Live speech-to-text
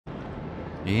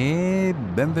E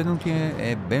benvenuti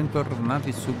e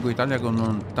bentornati su Go Italia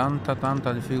con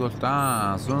tanta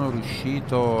difficoltà. Sono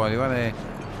riuscito ad arrivare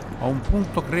a un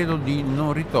punto credo di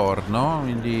non ritorno,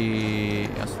 quindi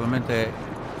assolutamente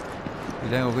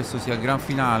ritengo questo sia il gran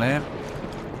finale.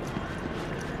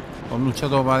 Ho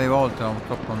annunciato varie volte, ma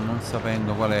purtroppo non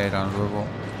sapendo qual era, dovevo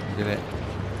vedere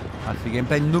altri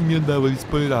gameplay, non mi andavo di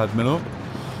spoilerarmelo.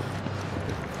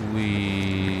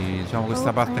 Cui diciamo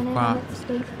questa parte qua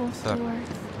sarà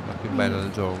la più bella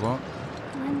del gioco.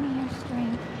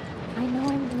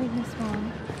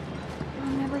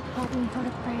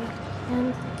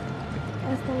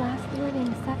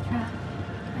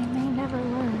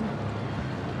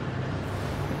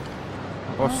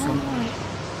 Posso?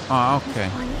 Ah, ok.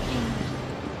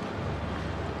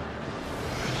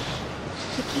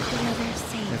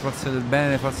 Le forze del bene e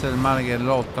le forze del male che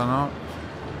lottano.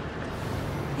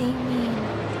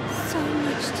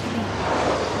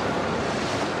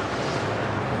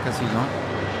 Casino.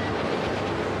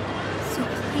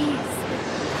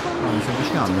 No, mi sto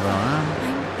avvicinando però,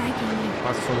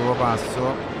 passo dopo passo,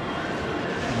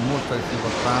 con molta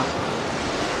difficoltà.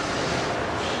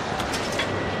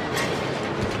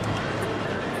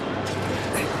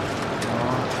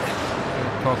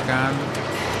 Kokan.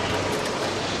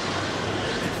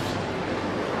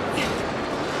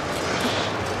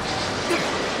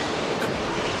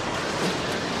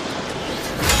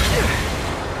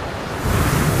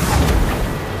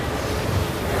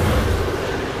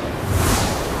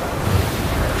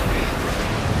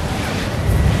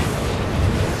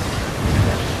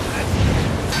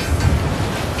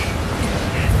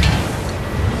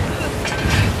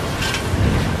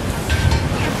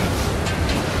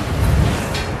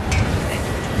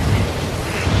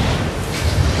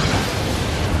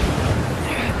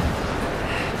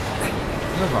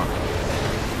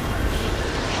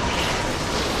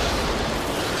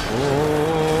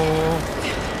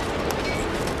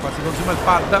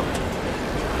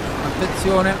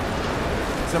 Attenzione,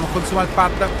 stiamo consumando il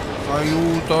pad.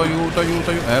 Aiuto.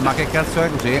 Ma che cazzo è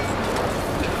così?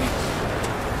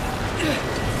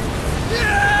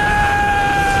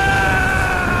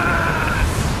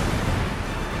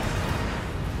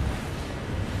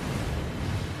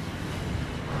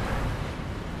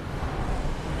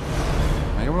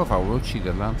 Ma che me lo fa? Volevo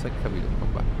ucciderla, non si è capito.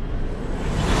 Vabbè.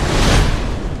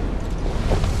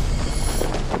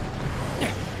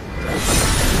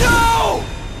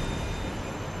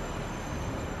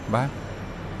 Beh.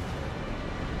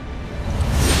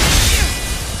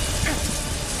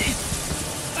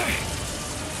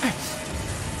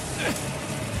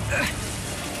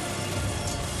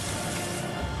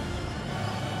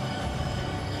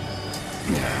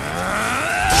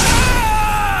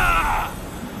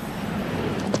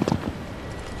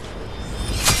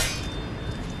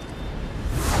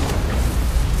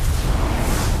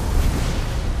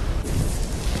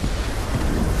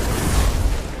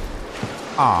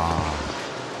 Ah.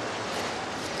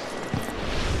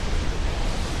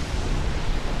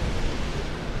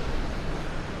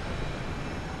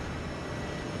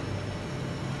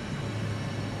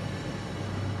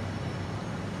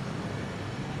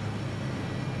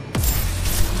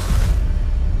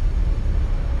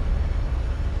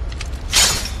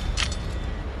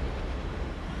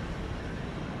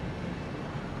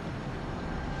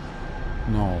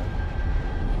 No.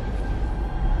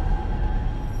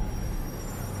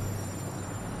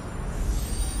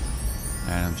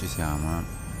 Non ci siamo, eh.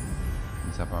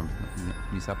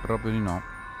 Mi sa proprio di no.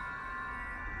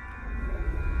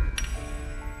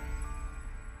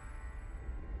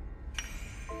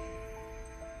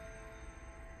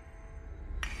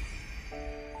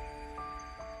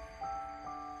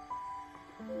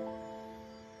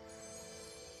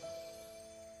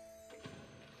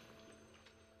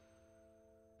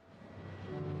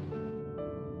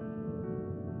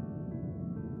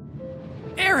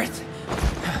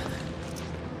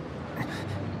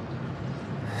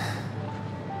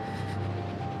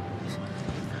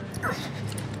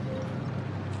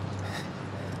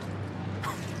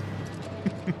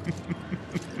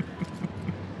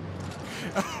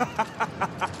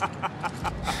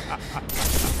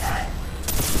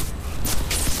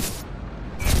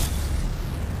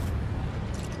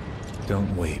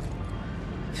 Don't wait.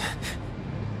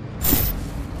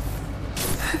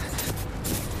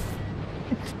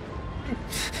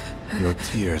 Your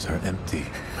tears are empty.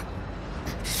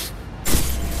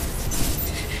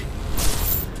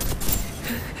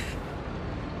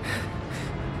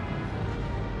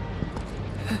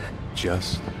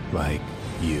 Just like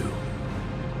you.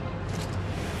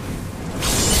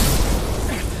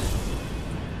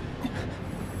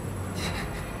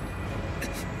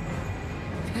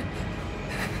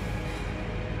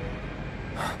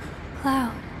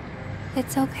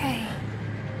 it's okay.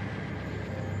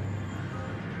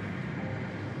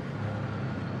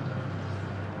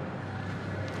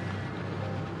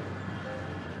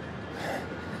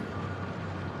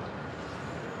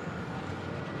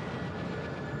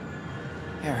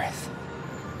 Aerith.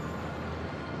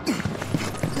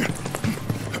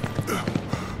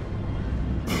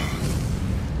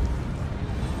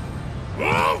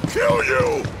 I'll kill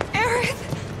you! Aerith!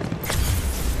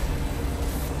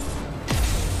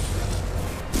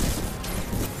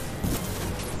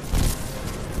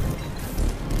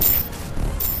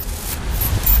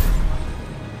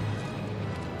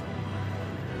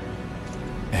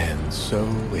 And so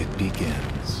it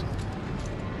begins.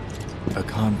 A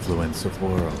confluence of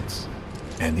worlds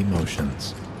and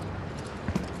emotions.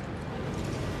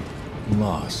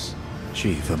 Loss,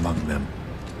 chief among them.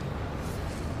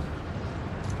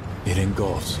 It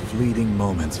engulfs fleeting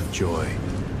moments of joy,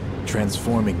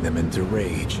 transforming them into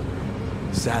rage,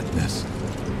 sadness,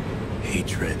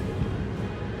 hatred.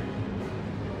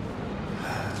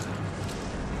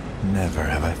 Never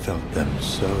have I felt them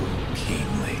so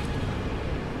keenly.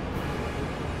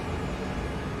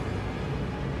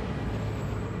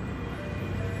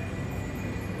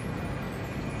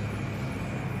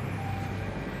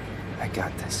 I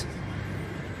got this.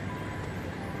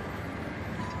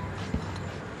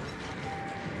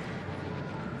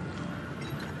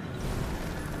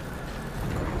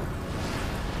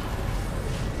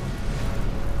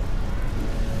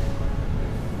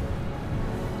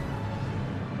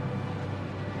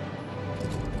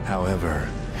 However,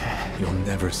 you'll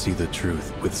never see the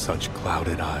truth with such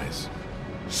clouded eyes.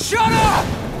 Shut up!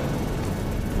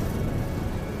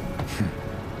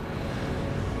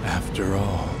 After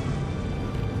all,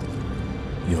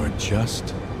 you're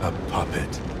just a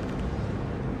puppet.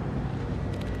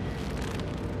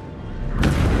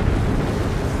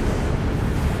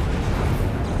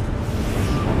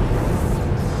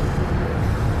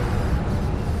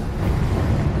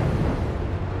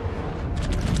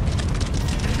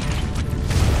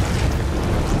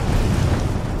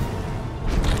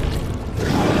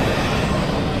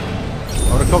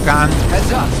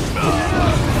 Heads up!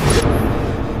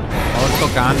 Orco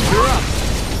can. You're up!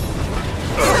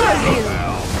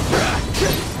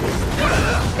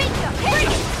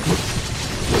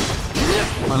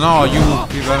 Ma no,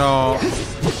 Yuki però.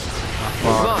 Ma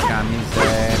porca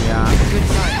miseria.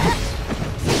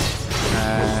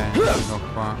 Ecco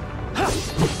qua.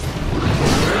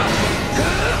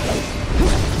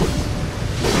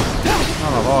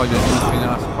 Non la voglio Yuki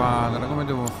nella squadra, come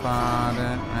devo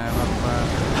fare? Vabbè.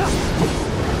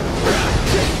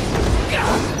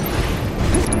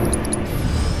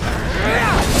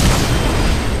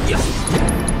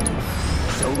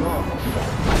 So long.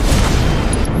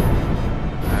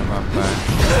 Vabbè.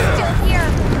 Still here.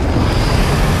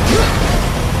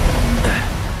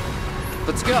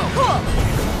 Let's go. Cool.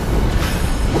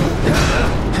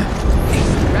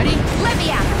 Ready? Let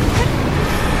me out.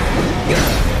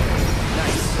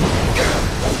 Nice.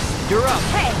 You're up.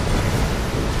 Hey.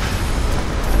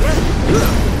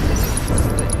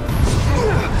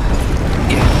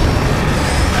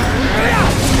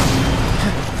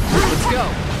 Let's go.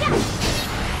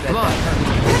 Come on.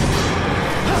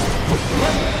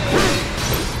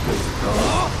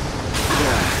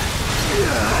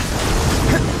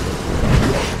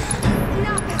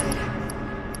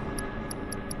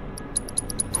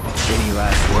 Any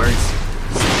last words?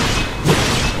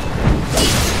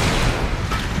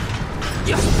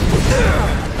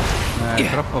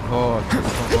 Troppo forte.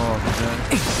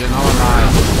 Genova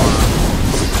live qua.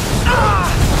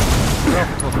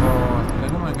 Troppo forte.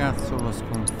 Come cazzo lo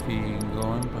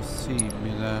sconfiggo? È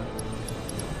impossibile.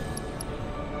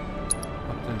 Ho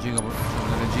fatto delle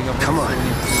gigaporzioni in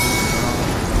più.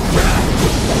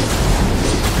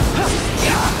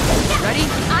 Ready?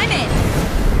 I'm in.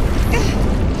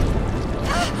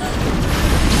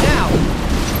 Now.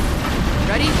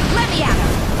 Ready? Let me out.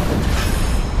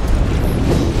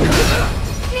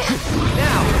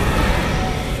 Now.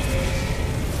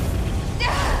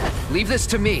 Leave this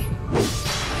to me.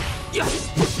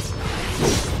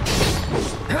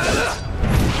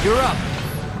 You're up.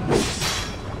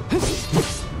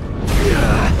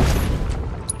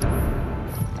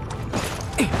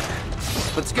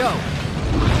 Let's go.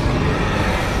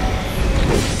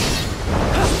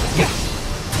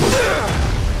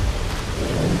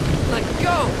 Let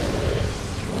go.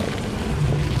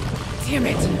 Damn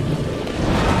it.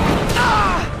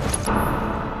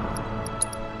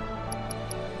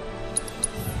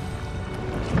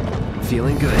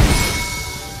 Feeling good.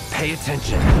 Pay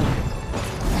attention.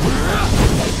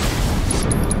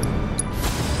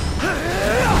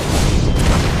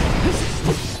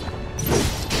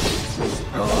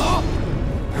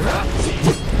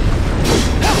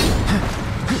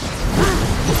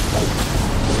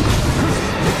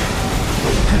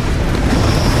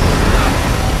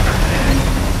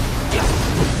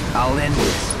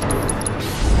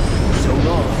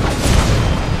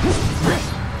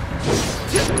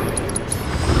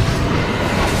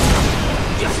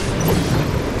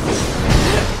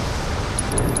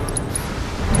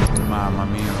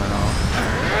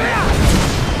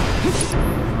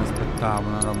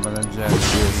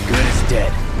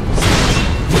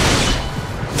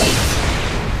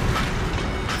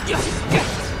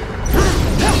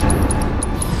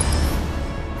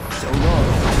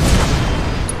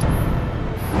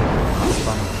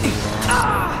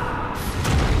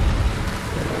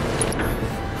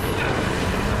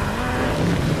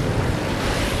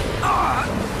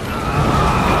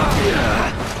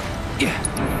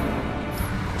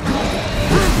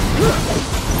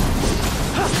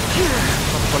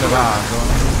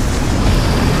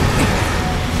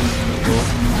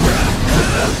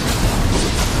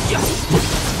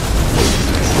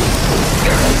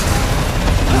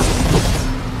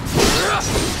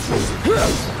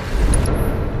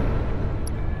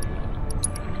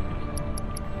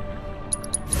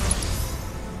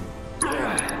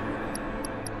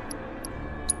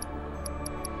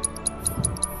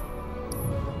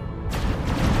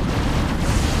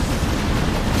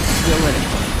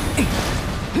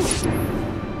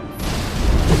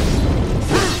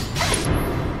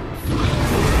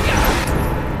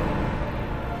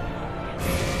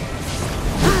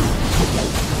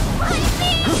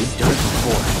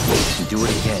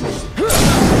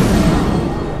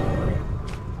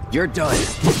 You're done.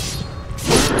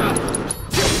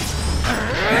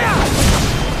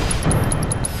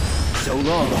 So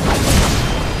long.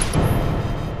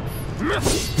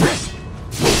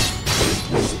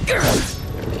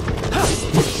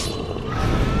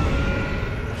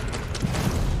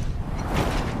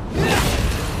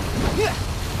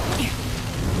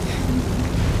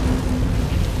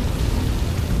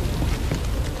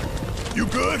 You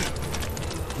good?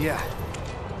 Yeah.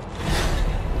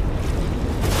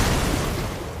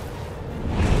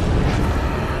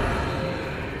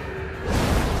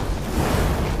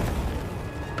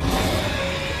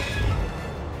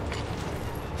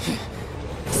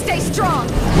 Stay strong.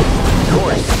 Of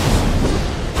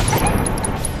course.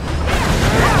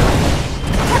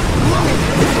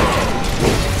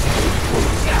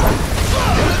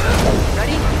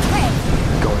 Ready?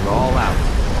 Hey. Going all out.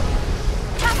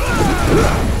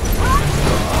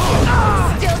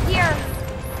 Still here.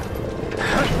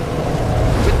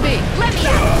 With me. Let me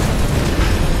out.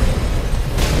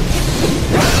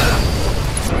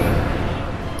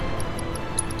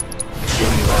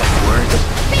 Any last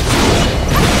words?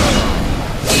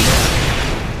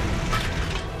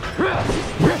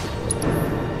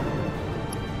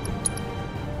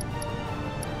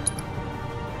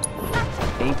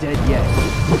 Ain't dead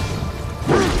yet.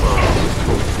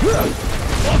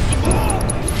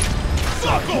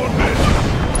 Suck on me!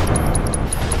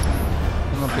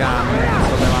 Piano piano,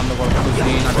 sto levando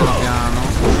qualcosina, piano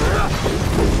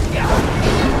piano.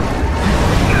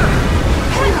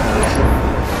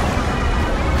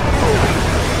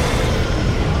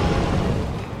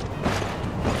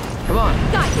 Come on.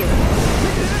 Got you.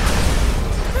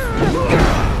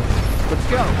 Let's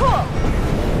go.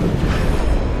 Cool.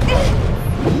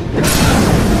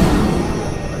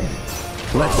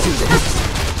 Let's do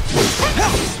this.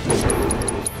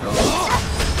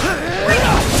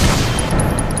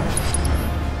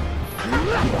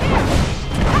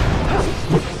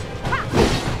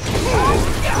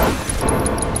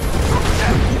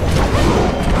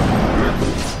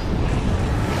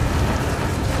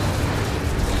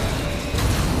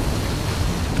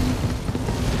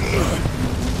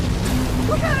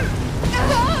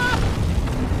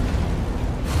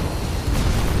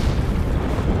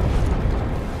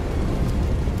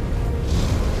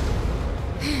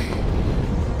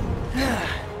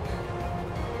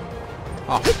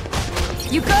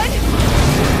 You good?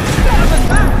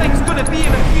 That thing's gonna be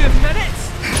in a few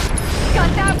minutes.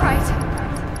 Got that right.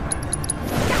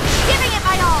 Giving it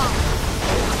my all.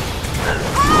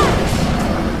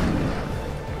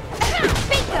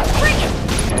 Bingo, bring it.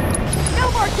 No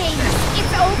more games.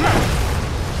 It's over.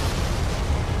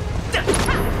 Here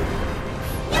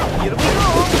we go.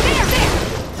 There.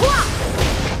 Whoa.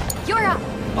 You're up.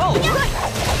 Oh,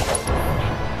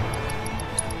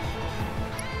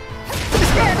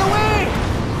 Spare the way.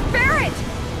 Bear it.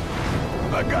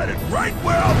 I got it right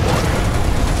where I want it.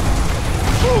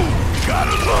 Ooh,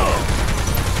 gotta love.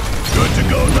 Good to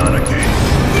go, Nanaki.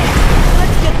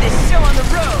 let's get this show on the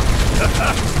road.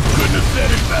 Couldn't have said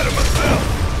it better myself.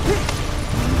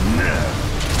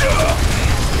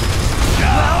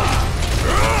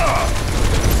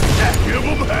 Give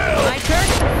them hell. My turn.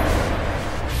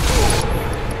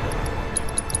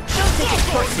 Don't take it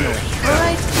personally. All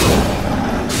right.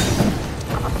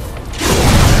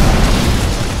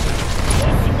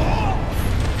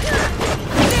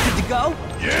 Good to go.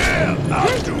 Yeah,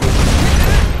 I'll do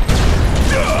it.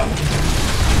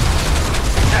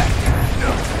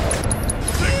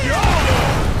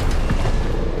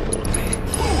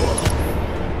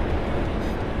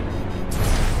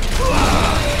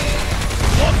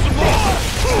 Want some more?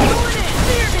 Going in.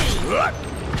 Near me.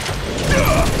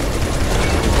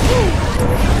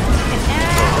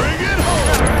 Bring it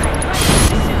home.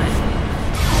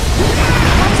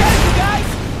 Watch out, you guys.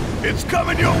 It's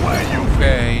coming your way, you.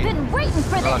 Ok, Been waiting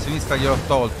for dalla this. sinistra gliel'ho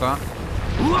tolta.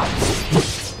 You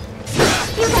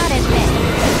gotta admit,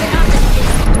 you're not the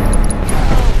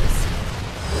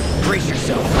Brace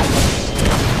yourself.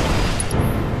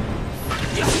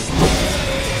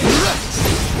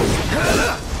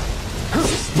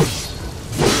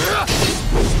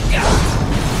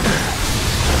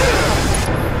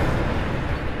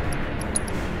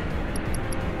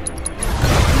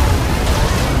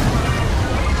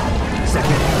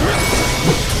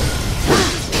 Second.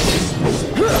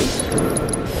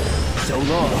 So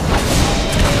long.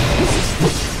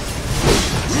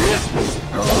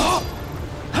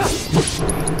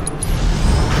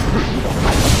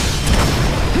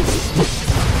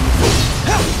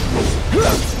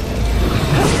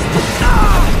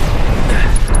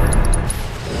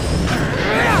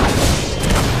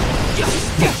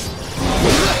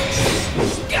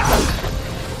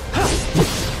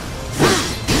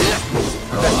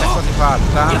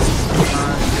 fatta.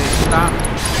 Maledetta.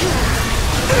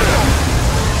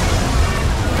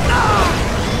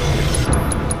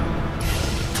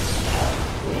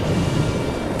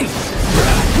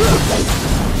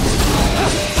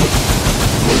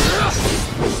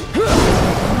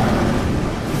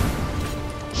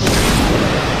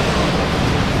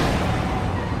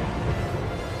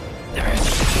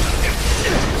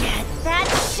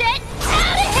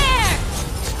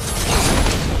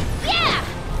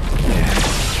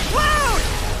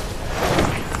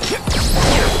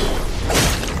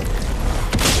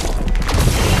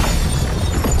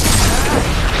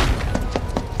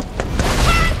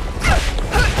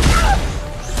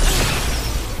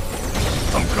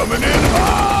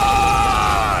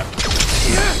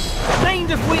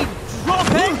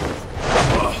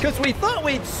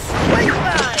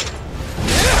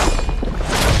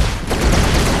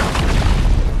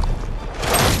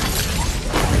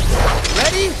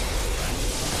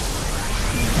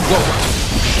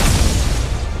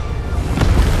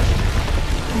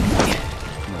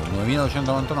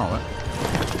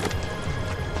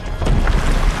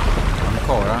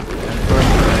 Ancora?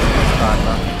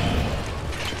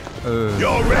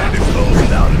 You're ready to close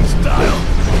down in style.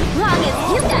 Long as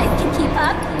you guys can keep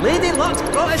up. Lady Luck's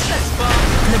got a set spot,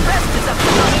 and the rest is up to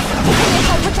us.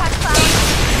 Vehicle protect phone.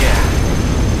 Yeah.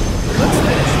 Let's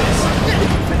finish this.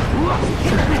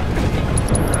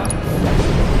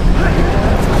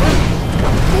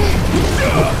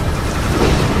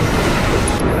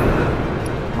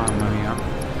 Mamma mia.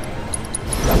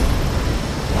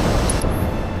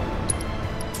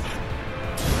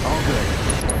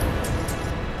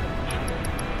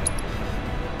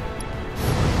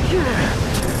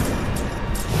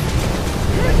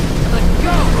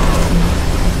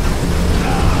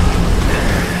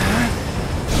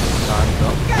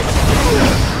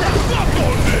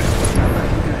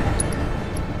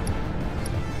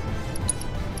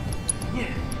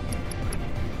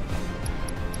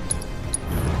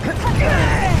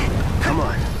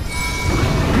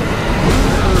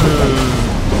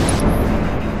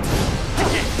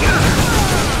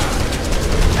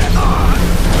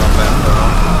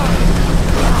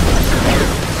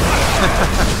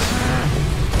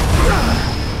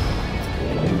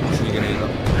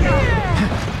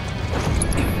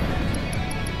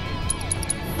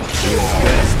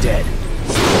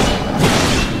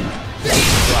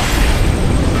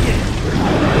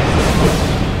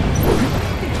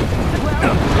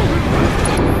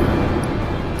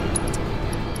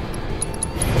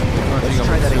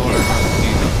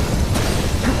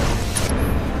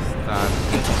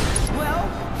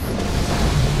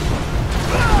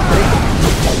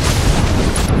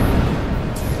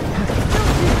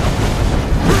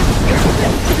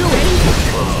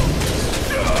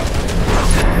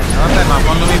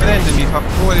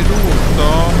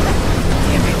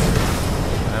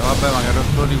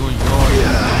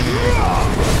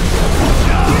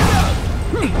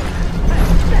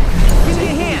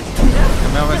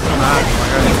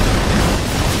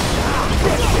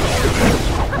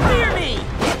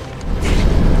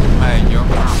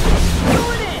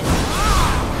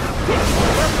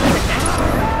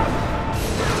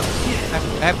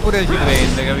 Eppure ci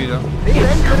prende, capito?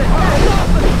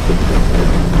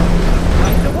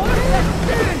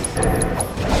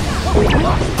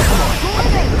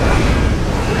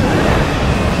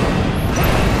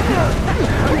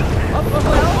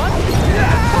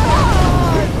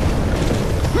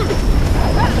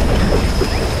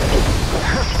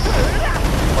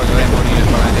 Poi dovrei morire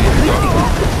maledetto.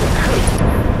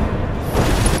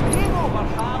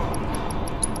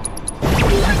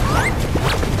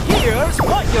 Here's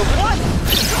what you want!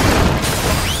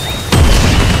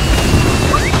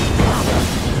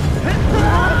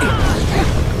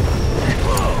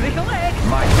 Break a leg!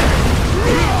 My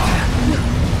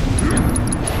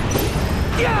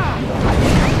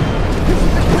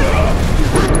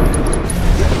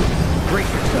break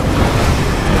yourself!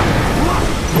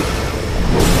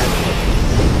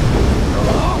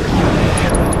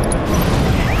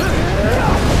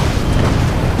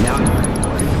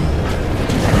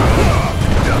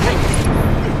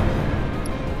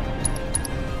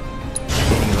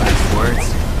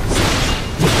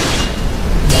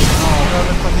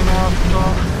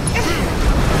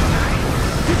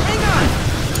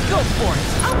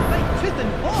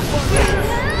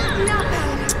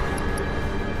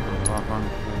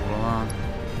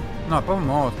 No, è proprio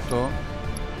morto.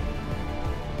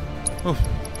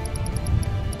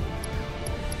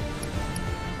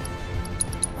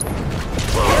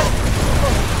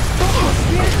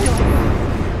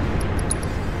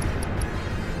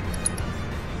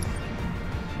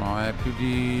 No, è più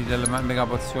delle mega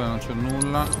pozioni, non c'è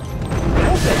nulla.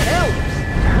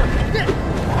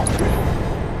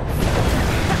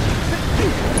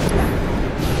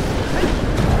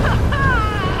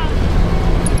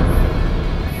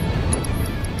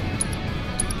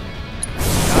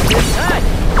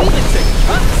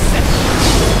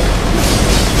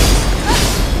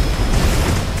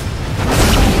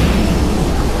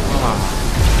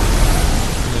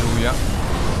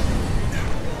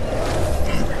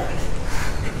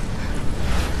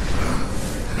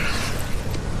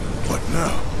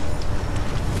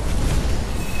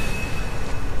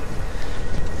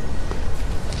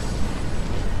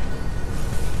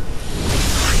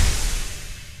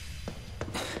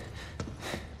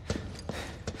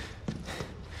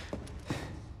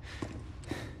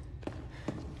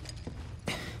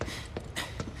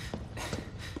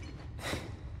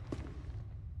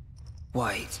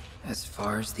 White, as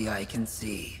far as the eye can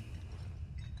see.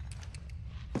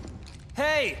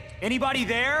 Hey! Anybody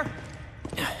there?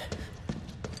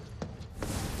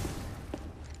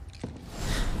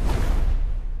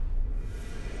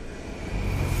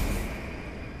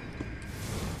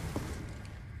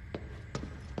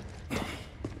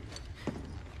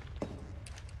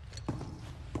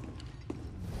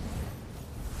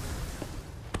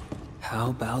 How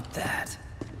about that?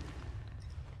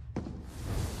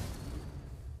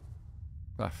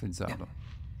 Raffizzato.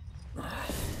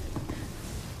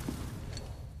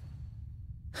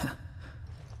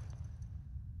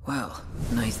 Well,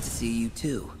 nice to see you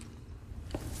too.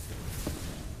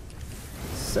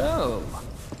 So,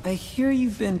 I hear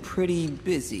you've been pretty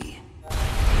busy.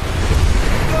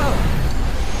 Whoa!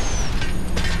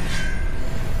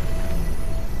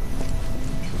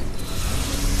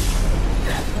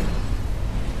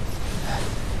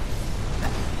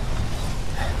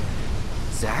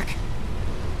 Zach?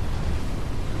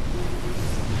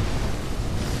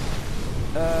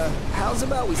 How's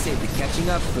about we save the catching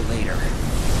up for later?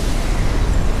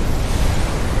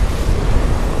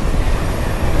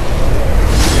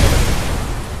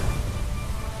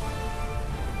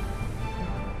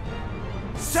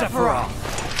 Sephiroth!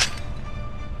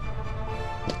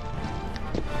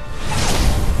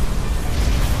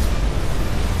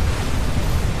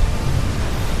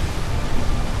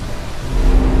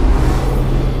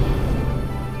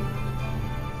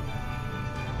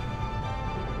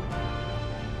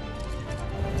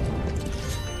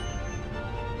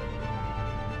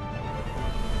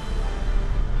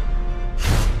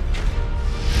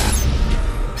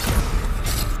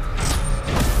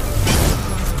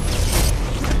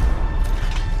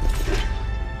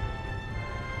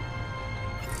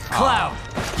 Cloud,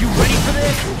 you ready for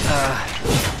this?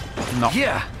 No.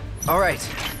 Yeah. All right.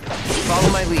 Follow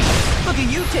my lead. Look at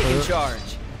you taking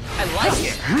charge. I like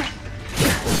it.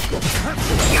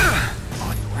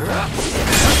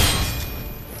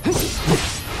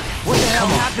 What the hell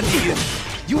happened to you?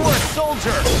 You were a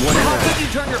soldier. How could you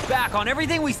turn your back on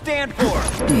everything we stand for?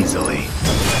 Easily.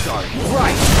 Sorry.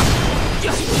 Right.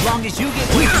 As long as you get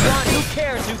what you want, who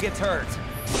cares who gets hurt?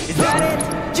 Is that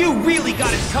it? You really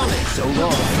got it coming. So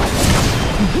long.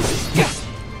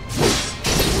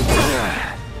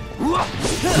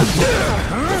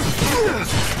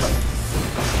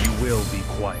 You will be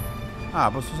quiet. Ah,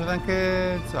 posso usare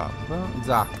anche Zap.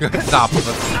 Zap.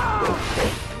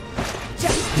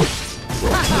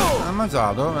 Ho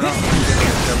ammazzato, però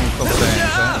c'è un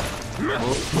potente. Non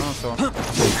lo so. Dove è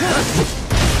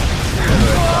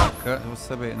Zack? Devo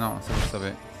sapere. No, se lo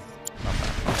sapere.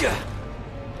 Vabbè.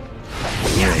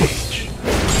 Rage.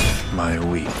 My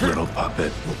weak little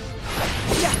puppet.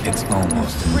 It's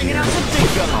almost Bring it out endearing. the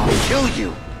big gun. I'll kill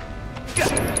you.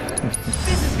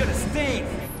 This is gonna sting.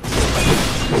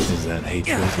 Is that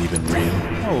hatred even real?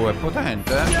 Oh, è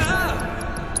potente, eh?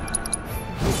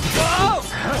 Oh!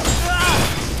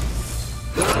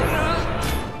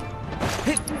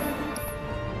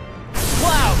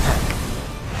 Cloud!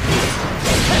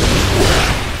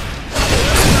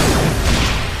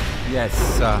 Yes.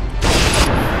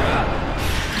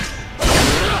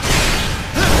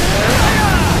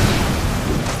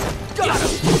 Got him!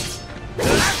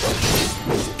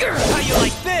 How you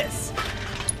like this?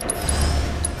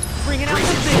 Bring it out the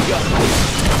big gun!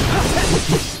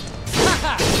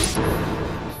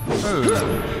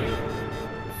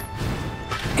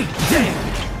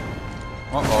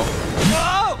 Oh.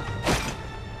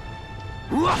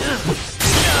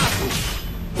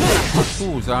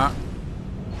 Scusa.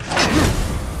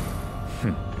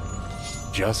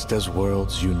 Just as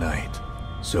worlds unite,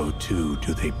 so too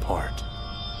do they part.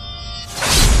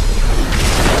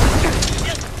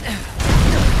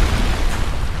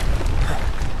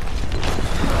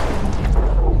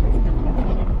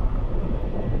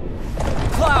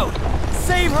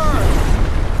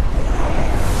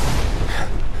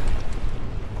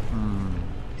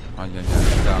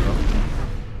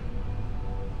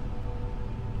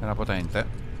 potente.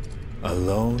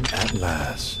 Alone at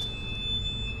last.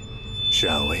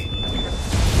 Shall we?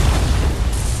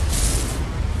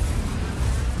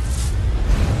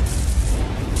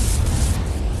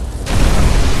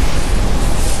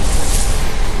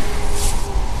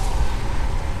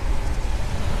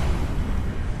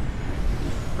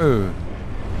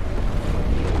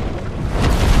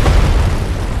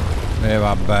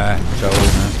 Vabbè, ciao.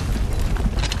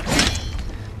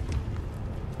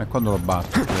 E quando lo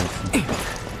batto? Don't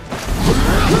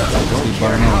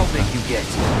care how big you get.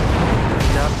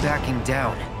 I'm not backing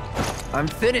down. I'm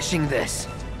finishing this.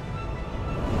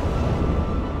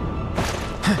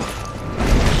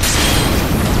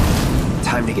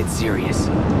 Time to get serious.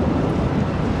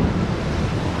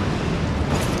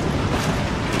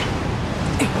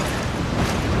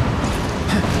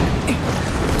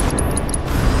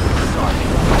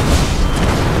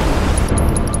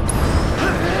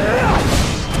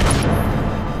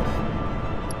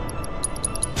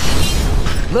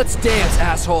 Let's dance,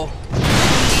 asshole.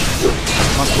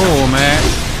 Ma come?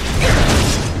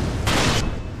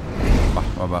 Bah,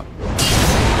 vabbè.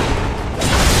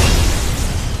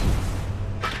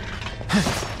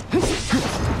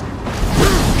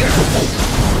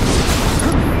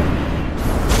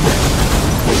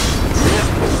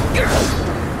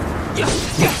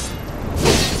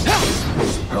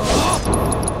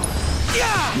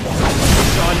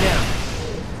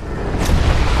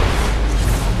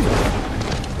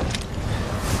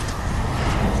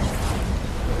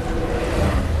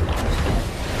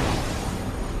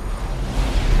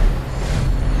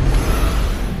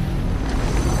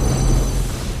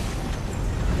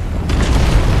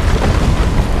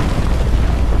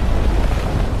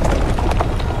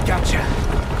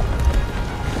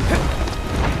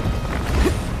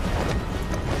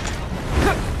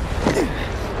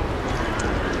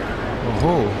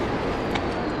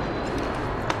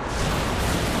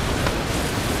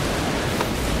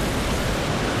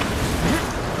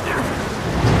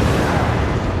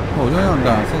 Dove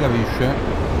andare? Si capisce?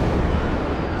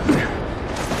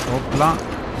 Opla.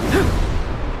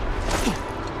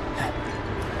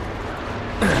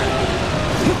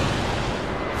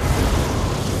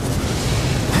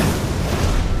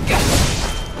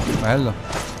 Bello.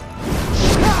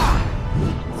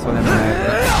 Sono le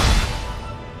merda.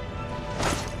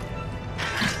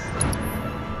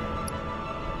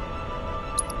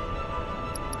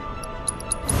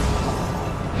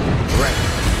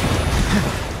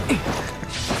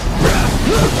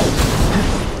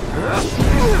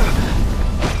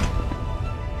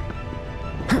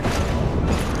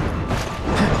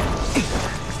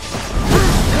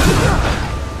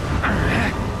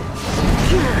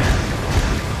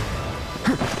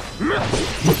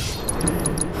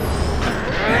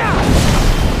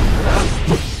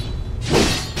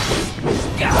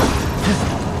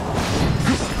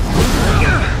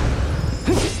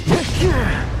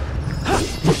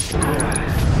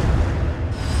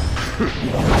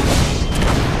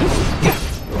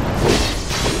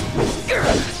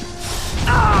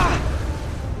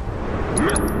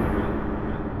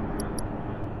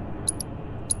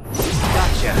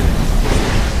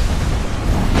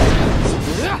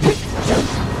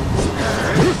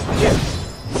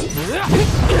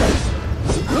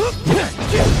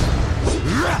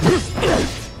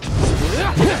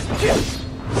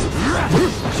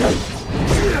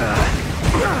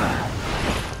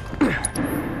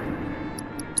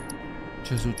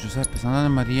 Gesù, Giuseppe, Santa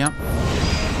Maria.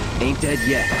 Ain't dead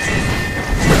yet.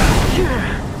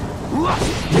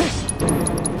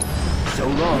 So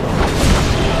long.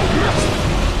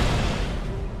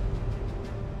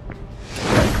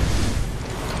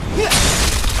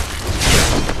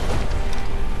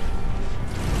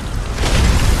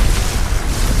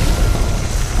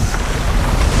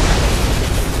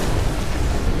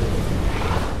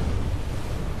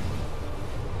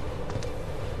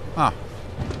 Ah.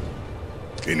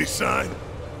 Any sign?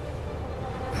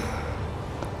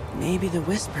 Maybe the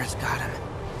Whispers got him.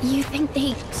 You think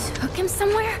they took him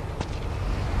somewhere?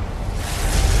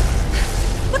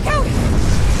 Look out!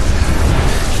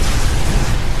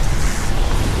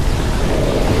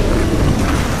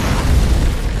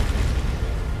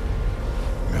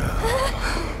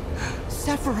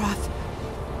 Sephiroth!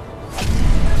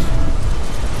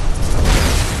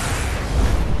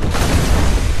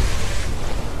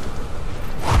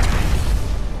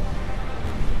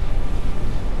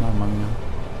 Mamma mia.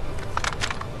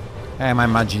 Ma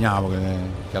immaginavo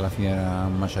che alla fine era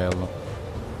un macello.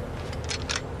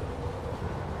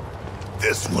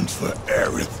 This one's for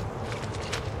Aerith.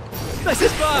 This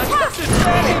is fun! This is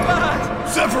very fun!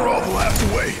 Sephiroth will have to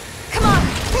wait. Come on!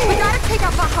 We gotta take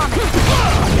out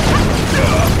Bahamut.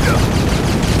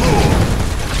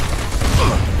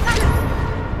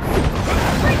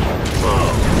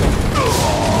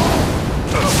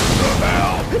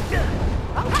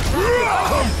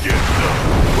 Come get some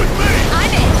with me!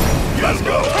 I'm in. Let's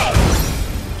go! Hey,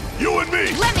 You and me!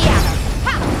 let me at him.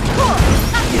 Ha! Cool.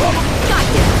 Got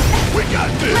you. We got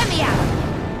this! Let me at him.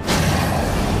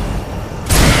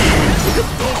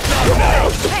 Don't stop now!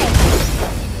 Hey,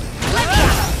 let me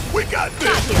at him. We got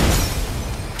Got this! you.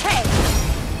 Hey,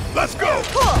 Let's go!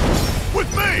 cool. With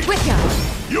me! With ya.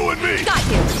 You and me! Got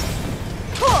you.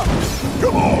 Cool.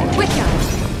 Come on! With ya.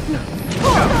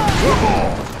 Cool. Come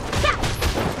on!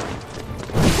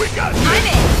 We got I'm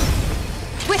this! in.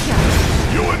 With ya.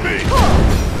 You and me! Cool.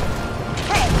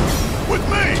 Hey, With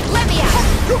me! let me at him.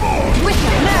 Come on! With ya.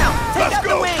 Now, Let's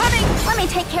go! coming. Let me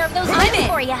take care of those I'm items in.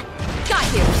 for ya. Got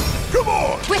you. Come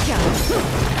on! With ya.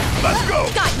 Let's go!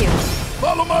 Got you.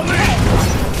 Follow my lead!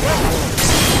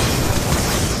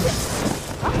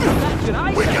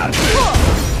 We got this! Cool.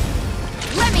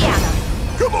 Let me at him.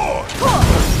 Come on! Cool.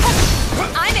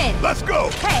 I'm in. Let's go!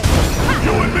 Hey.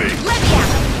 You and me! Let me at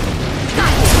him.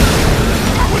 Got you.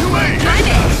 With me! I'm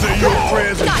in. Say your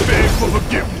prayers and Got you. beg for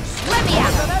forgiveness! Let me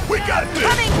at him. We got this!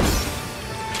 Coming.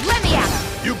 Let me at him.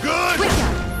 You good? With ya.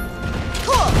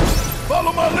 Cool.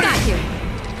 Follow my Got lead! you.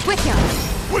 With ya.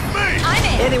 With me! I'm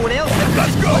in. Anyone else?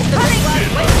 Let's go! Coming.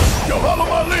 Yo, follow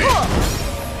my lead! Cool.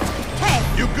 Hey.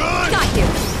 You good? Got you.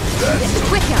 That's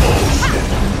With ya.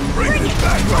 bring it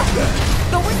back like that!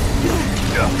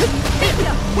 Yeah.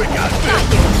 We got Got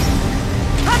this! you.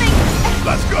 Coming.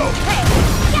 Let's go! Hey.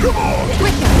 Come on!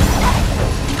 With ya.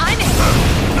 I'm in.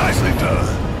 Nicely done!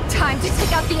 Time to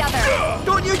take out the other.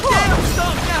 Don't you dare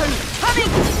stop now!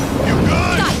 Coming. You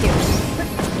good? Got you.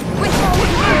 With ya.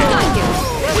 Got you.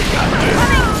 We got this!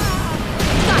 Coming.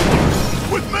 Got you.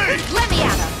 With me! Let me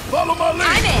at him. Follow my lead!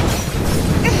 I'm in.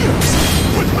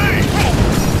 With me! Hey.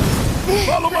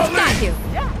 Follow my Got lead! you.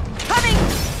 Coming.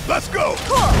 Let's go!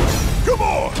 Cool. Come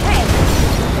on! Hey.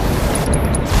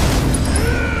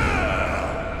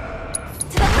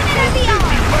 To the limit and beyond.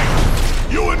 Wait!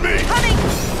 You and me! Coming.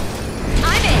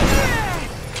 I'm in.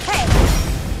 Hey.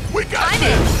 We got I'm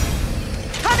this!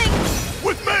 in. Coming.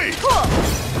 With me! Cool.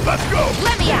 Let's go!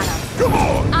 Let me at him. Come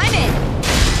on! I'm in.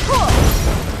 Cool.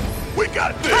 We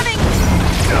got this! Coming.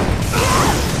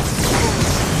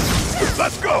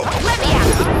 Let's go! Let me at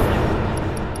him.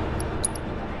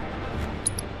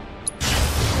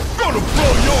 Gonna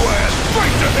blow your ass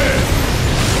straight to hell!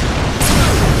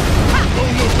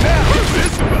 Don't look now! This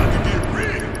is about to get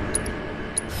real!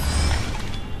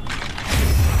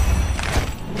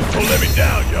 Don't let me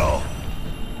down, y'all!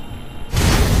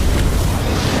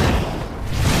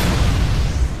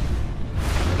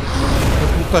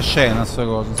 Tutta scena sta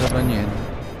cosa, non serve a niente.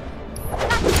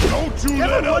 Don't you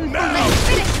let up now!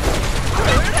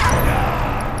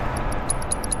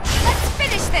 Let's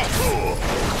finish this.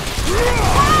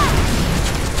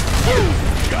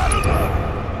 Gotta love!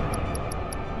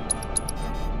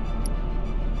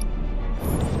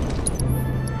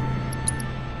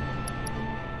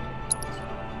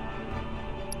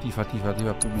 Tifa,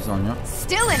 più bisogno.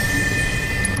 Still in.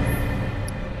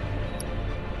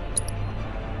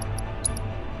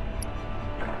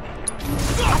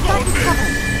 I've got you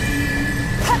covered.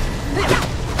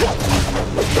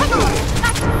 Come on.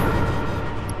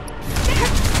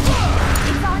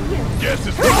 It's on you. Guess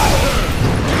it's my turn!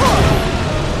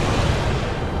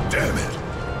 Damn it!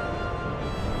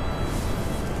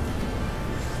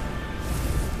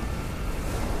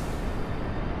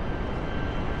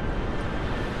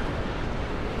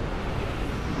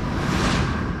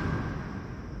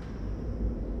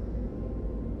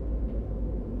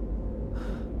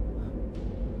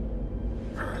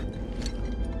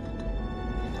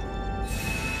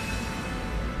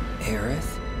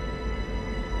 Aerith?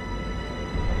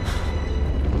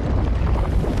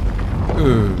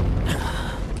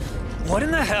 What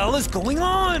in the hell is going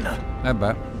on?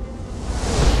 Beh.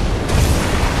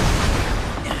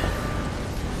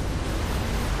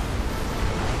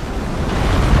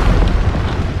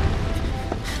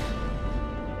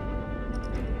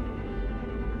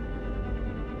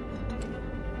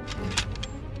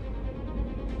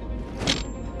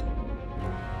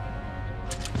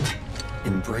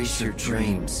 Embrace your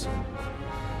dreams.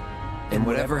 And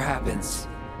whatever happens,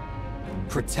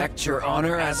 protect your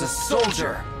honor as a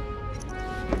soldier.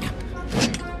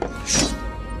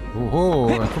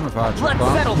 Come faccio Let's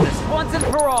qua? settle this once and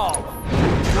for all!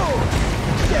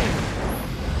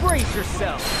 Brace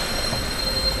yourself!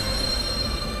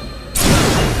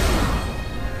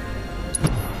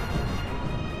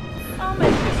 I'll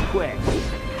make this quick.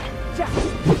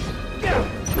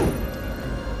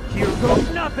 goes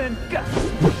nothing.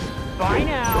 Bye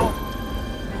now.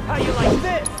 How you like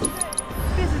this?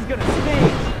 This is gonna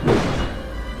sting.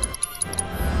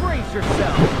 Brace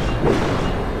yourself.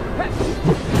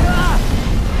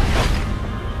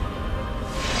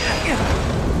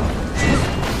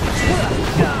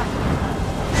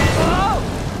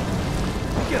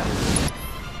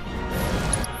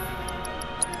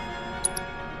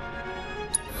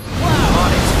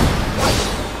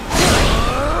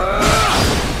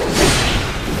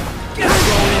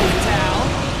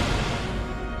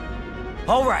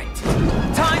 All right,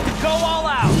 time to go all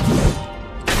out.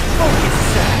 Focus,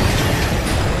 Zack.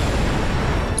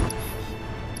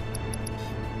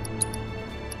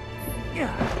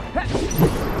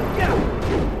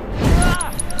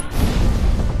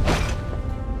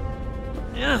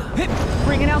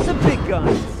 Bringing out some big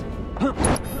guns.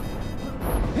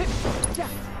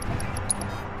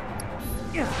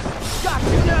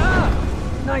 Gotcha.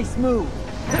 Nice move.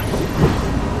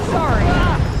 Sorry.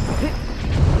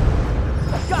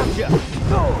 Gotcha!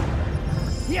 Oh!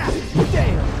 Yeah!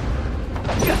 Damn!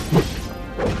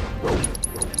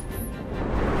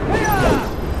 Hey-ya!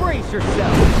 Brace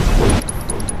yourself!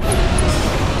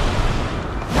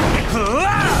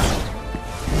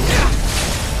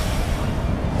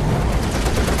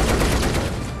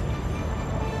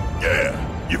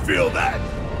 Yeah, you feel that?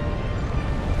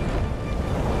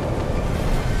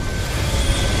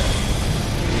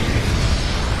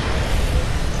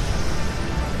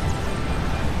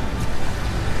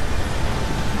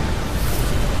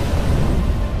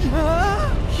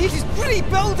 He's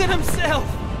rebuilding himself!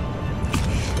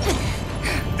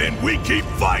 Then we keep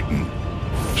fighting!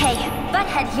 Hey,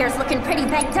 Butthead here's looking pretty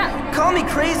bent up. Call me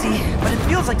crazy, but it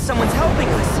feels like someone's helping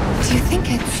us. Do you think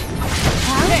it's...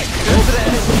 Hey, over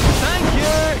there! Thank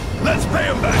you! Let's pay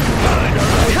him back in kind,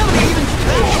 alright? How many even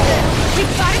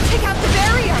We've got to take out the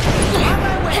barrier!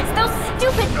 It's those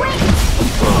stupid wings!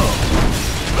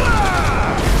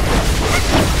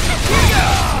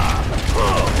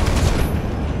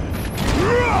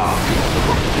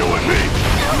 You and me!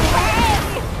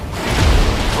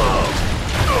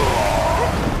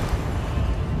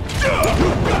 You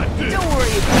got this! Don't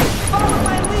worry about it. Follow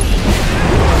my lead.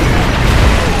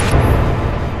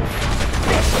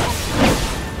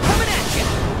 Coming at you!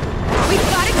 We've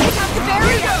got to take out the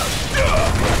barrier!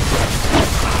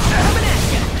 Coming at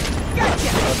you.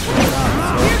 Gotcha.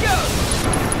 Here goes.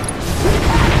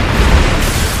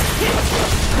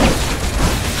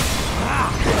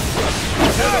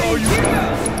 All you Here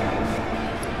goes.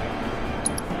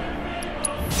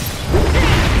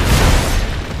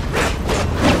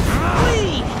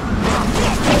 Lead.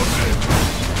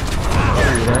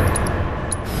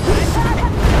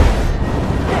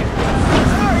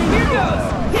 Sorry, here goes.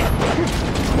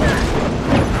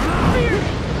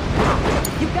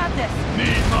 You got this.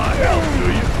 need my help, do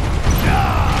you?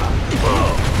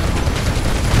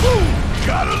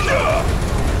 Gotta love!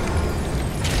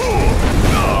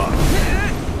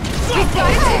 We've got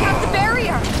to take out the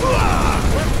barrier!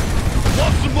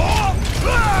 Want some more?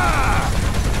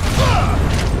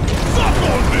 Suck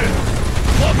on this!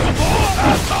 Want some more,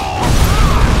 asshole?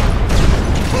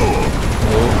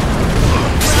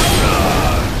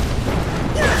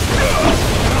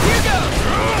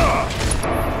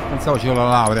 Pensavo c'ho la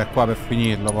laurea qua per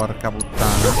finirlo, porca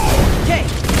puttana. Okay.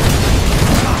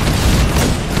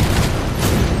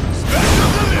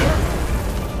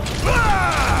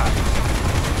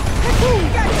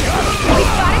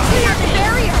 We've got to take out the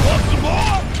barrier! Want some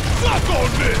more? Suck on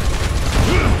this!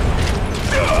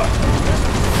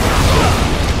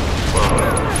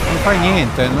 Non fai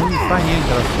niente, non gli fai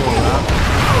niente da sola.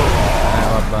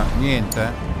 Vabbè, niente.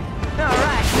 All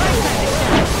right. My time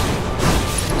to shine.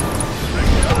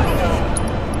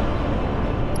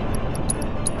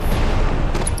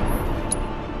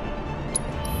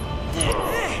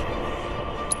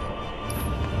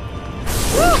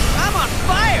 Woo! I'm on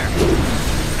fire!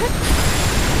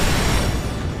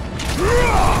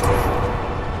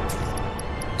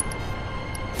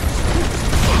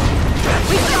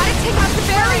 We've got to take out the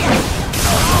barrier!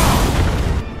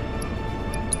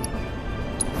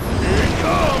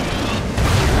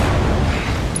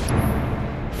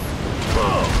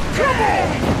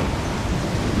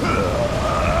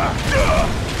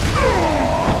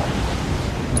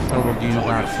 Un altro pochino,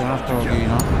 cazzo, un altro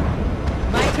pochino.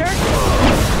 My turn?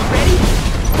 Ready?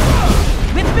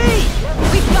 With me!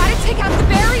 We've got to take out the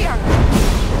barrier!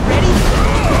 Ready?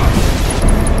 Sorry.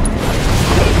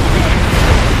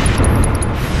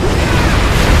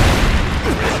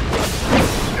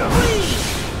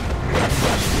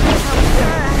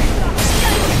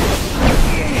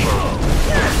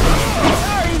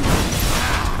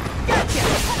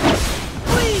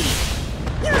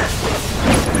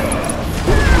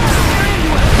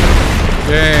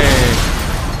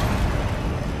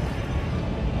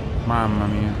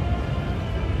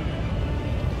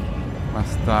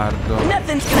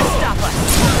 Nothing's gonna stop us.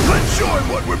 Let's show him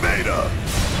what we're made of!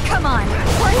 Come on,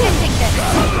 we're ending this.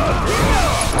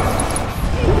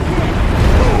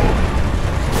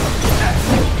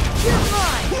 You're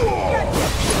mine.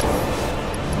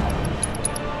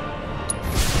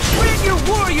 Bring your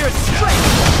warrior strength!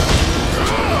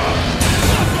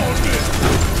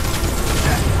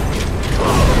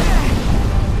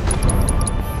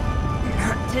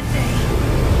 Not today.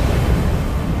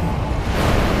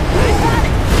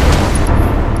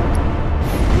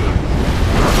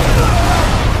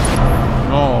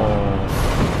 No.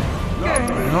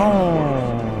 No.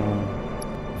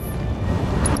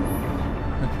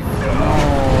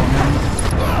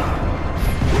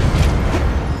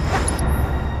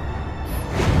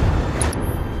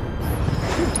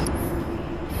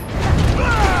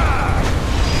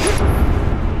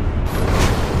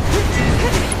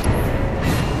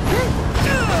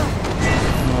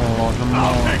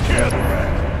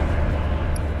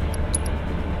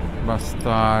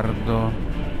 Bastardo.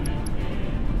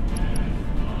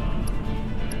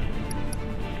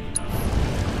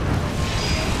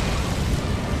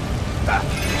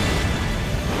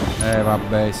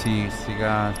 Vabbè, sì, sti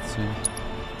cazzi.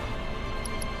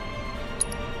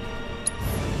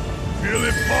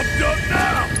 Feeling pumped up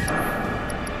now!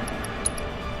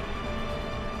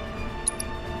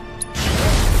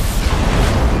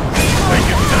 Take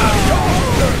your time, y'all!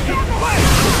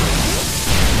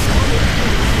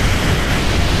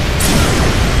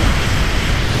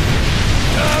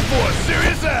 Time for a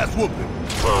serious ass whooping!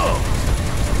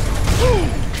 Ooh,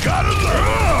 gotta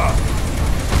learn!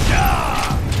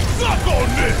 Yeah! Suck on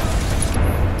this!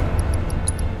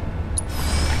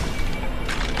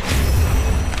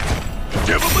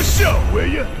 Give him a show, will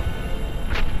ya?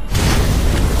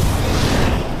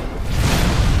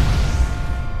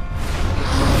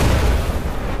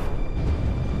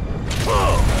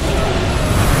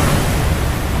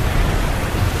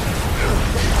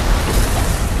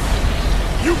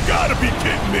 You gotta be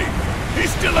kidding me! He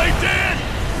still ain't dead?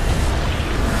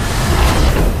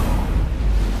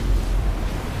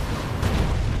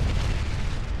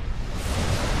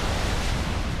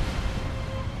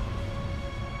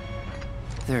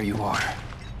 There you are.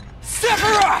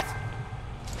 Sephiroth!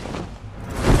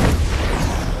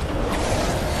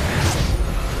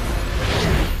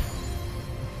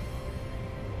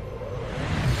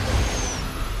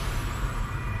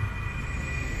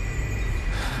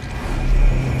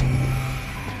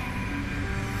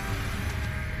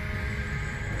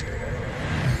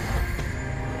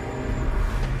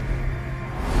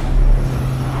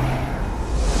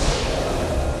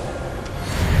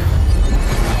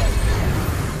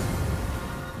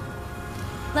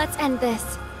 Let's end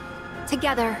this.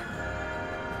 Together.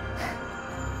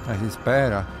 Si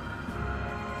spera.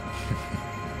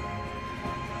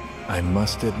 I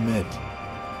must admit,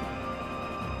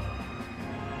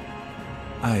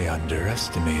 I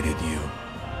underestimated you.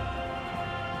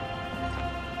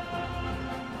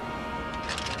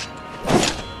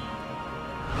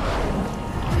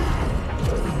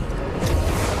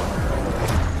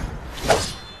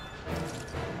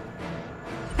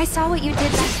 I saw what you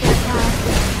did back there, Cloud.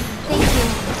 Thank you.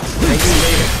 Thank you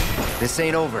later. This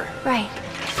ain't over. Right.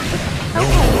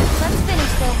 Okay, let's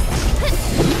finish this.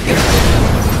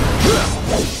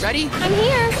 Ready? I'm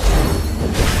here.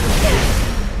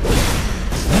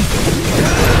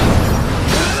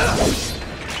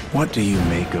 What do you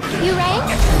make of this? You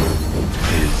rank?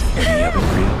 Is any of it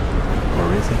real?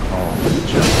 Or is it all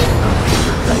just a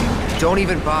paper plane? Don't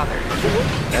even bother.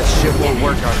 That shit won't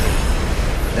work on me.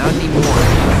 Not anymore.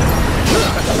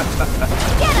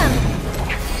 Get him!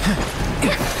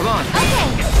 Come on. Okay.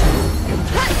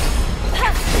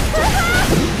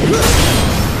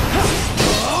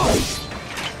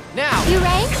 Now! You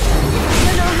rank?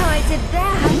 Don't know how I did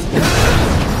that.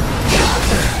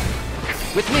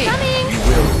 With me! Coming! You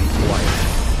will be quiet.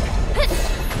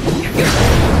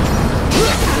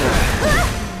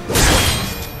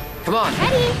 Come on!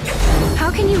 Ready? How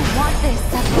can you want this,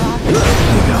 Sephiroth?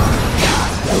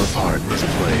 Your part is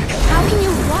played. How can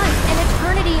you want an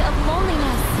eternity of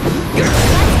loneliness?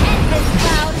 Let's end this,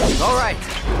 Cloud. All right.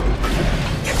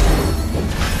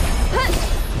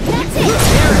 That's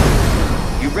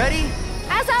it. You ready?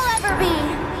 As I'll ever be.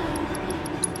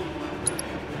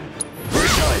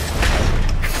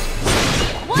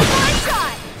 One more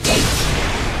shot.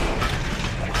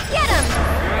 Get him.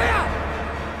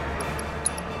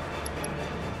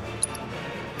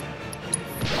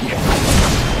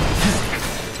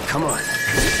 Come on.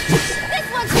 This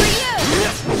one's for you.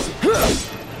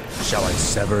 Shall I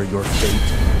sever your fate?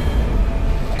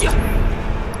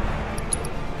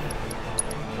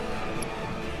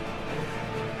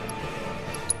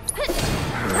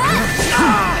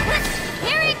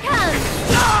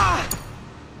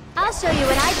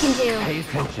 can do. Pay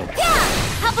attention. Yeah!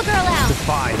 Help a girl out!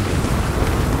 Defy me.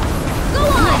 Go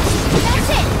on! That's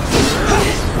it!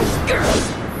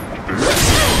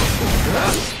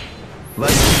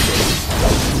 Let's do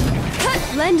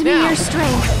this. Lend me your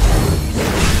strength.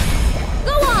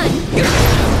 Go on!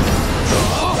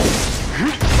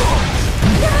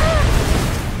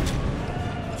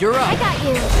 You're I up. got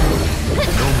you.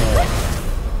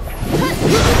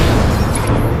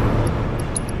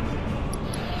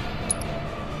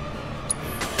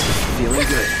 Feeling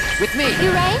good. With me.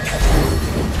 You ready?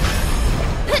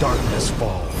 Darkness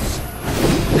falls.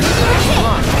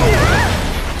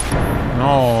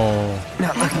 No!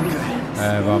 Not looking good.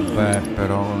 Vabbè,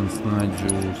 però non è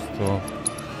giusto.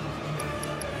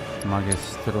 Ma che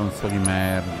stronzo di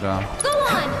merda. Go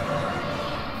on!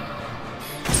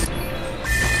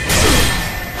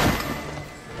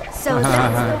 So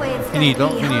that's the way it's gonna Finito,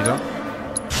 be, finito.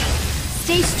 huh?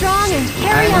 Stay strong and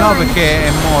carry No, on. perché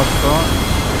è morto.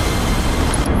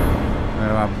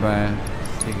 Vabbè,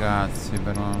 sti cazzi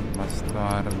però,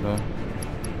 bastardo.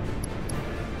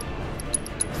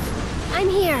 I'm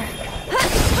here.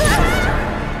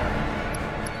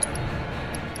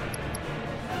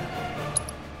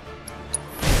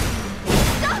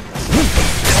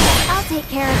 I'll take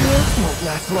care of you. Won't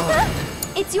last long.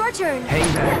 It's your turn.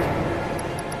 Hang back.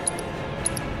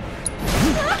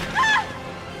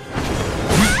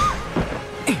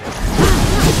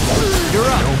 You're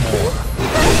up. No more.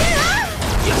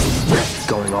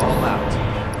 Going all out.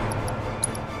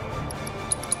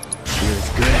 You're as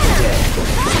good as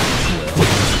dead.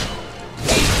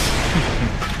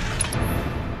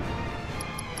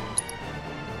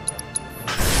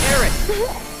 Eric!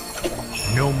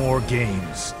 No more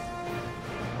games.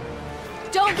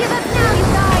 Don't give up now, you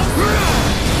guys.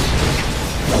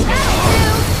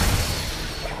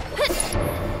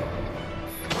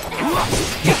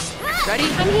 Ready?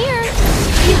 I'm here.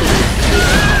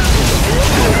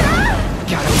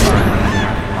 Got it.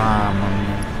 Mamma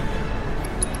mia.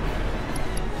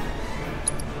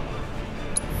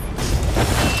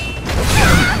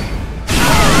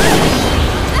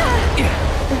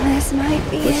 This might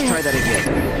be Let's it. try that again.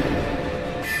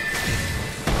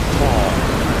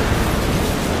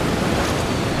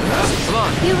 Come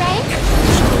on. You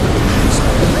ready?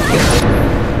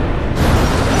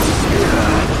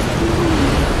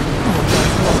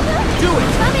 Do it.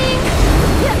 Coming.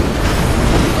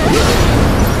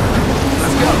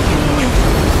 Let's go.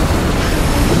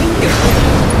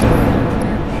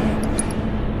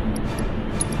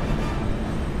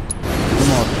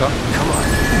 Morto. Come on.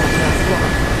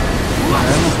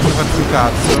 Non posso farci un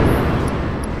cazzo.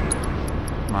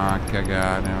 Ma a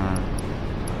cagare, ma.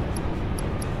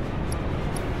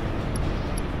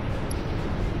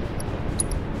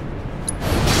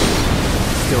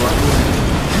 Still up.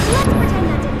 Let's pretend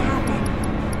that didn't happen.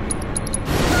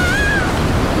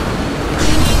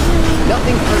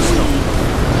 Nothing personal.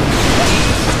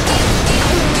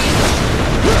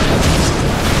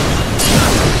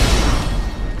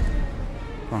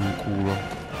 Fanculo.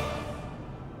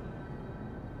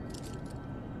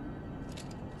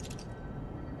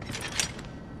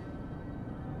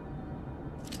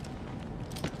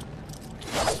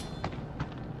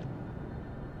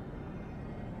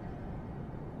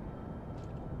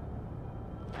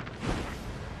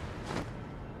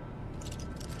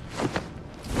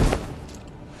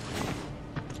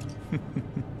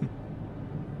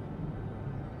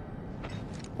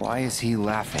 Why is he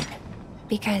laughing?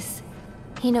 Because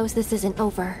he knows this isn't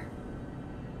over.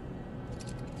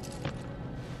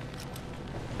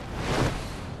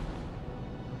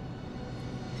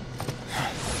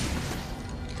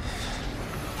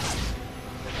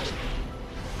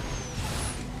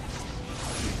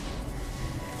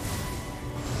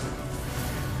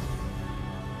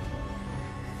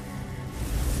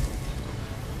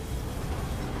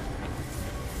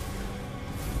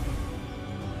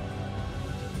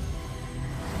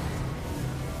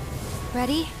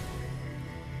 Ready?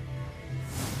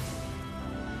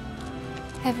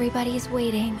 Everybody's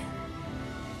waiting.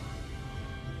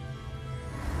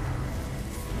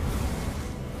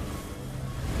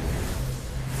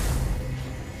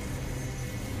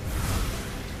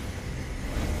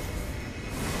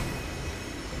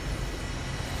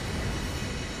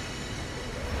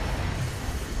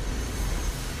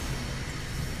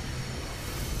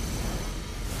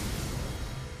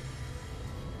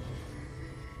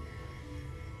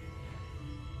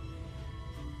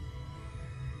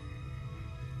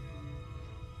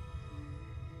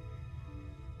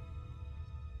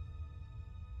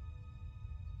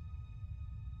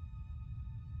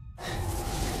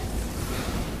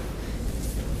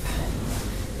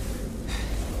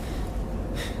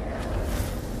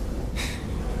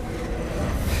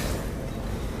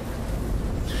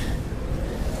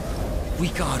 We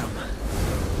got him.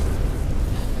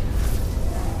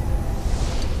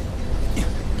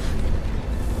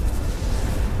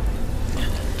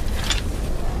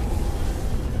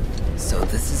 So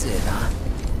this is it, huh?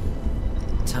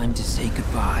 Time to say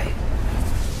goodbye.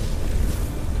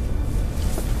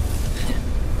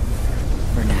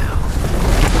 For now.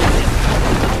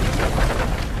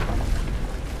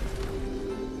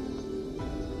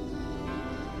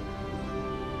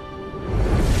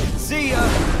 See ya!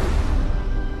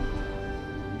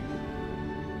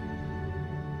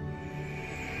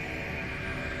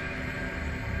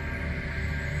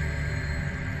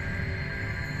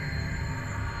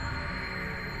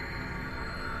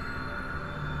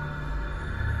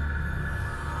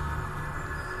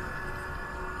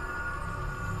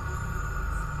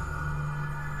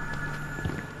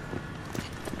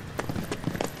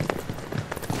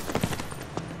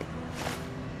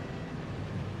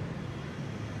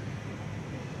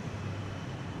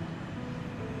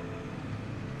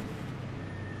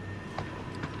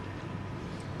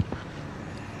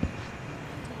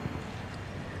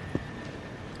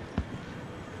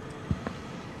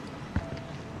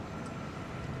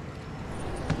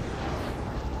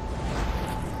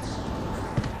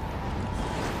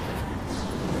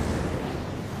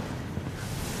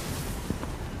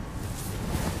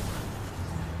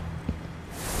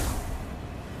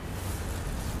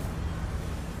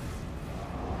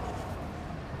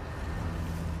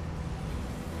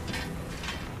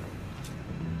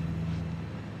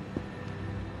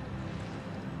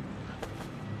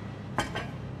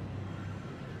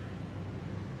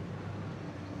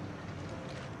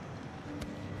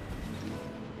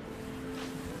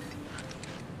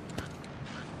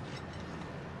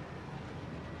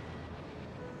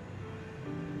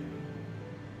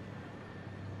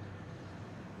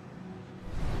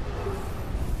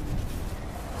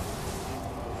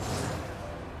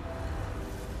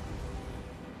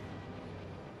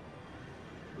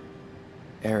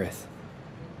 Aerith.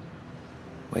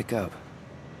 Wake up.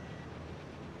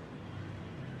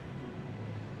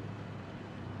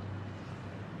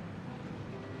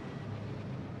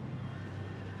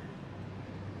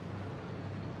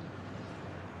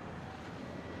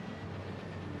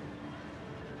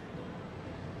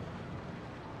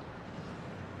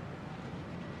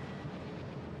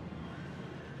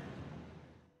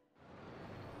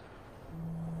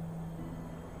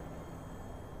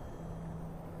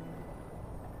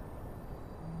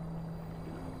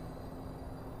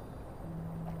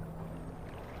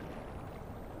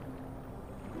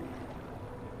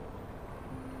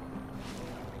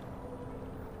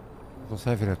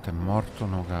 Sephiroth è morto?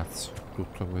 No, cazzo.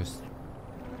 Tutto questo.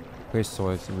 Questo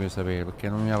voglio sapere, perché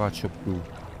non me la faccio più.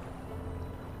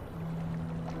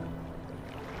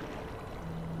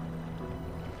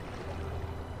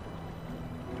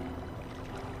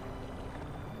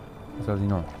 Mi sa di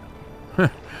no.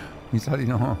 Mi sa di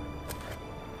no.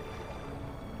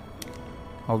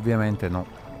 Ovviamente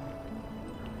no.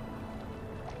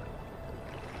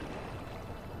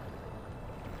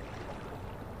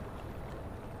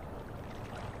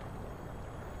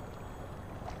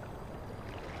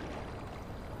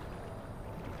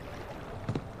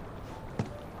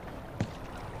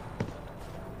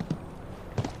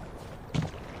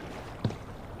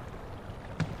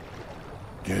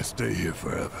 Can't stay here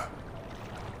forever.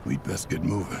 We'd best get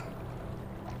moving.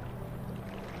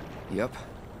 Yep.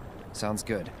 Sounds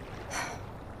good.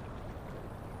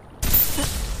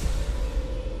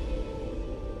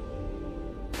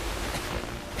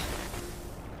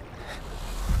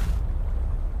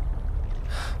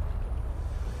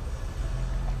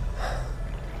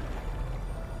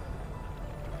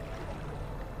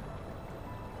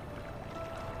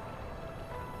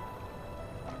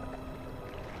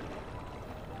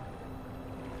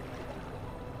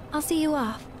 I'll see you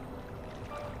off.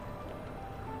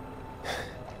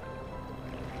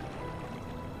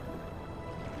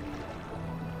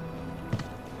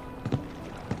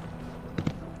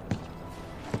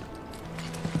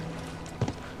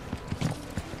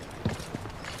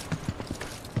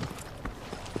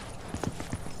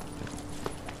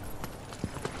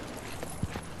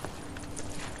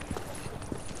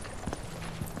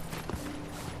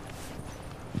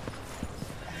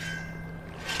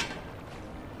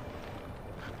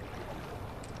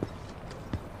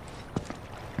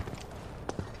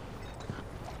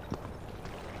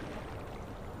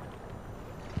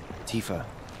 Tifa.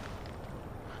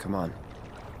 Come on.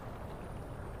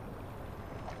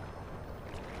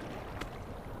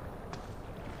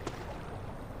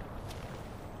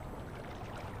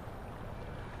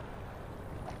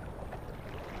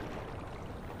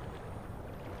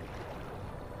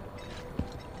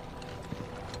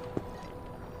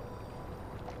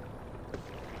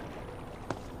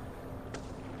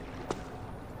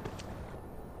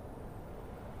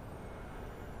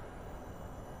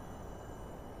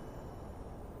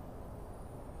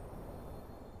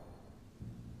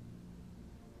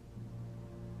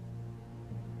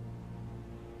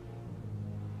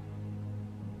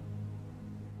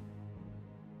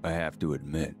 I have to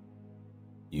admit,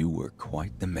 you were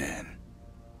quite the man.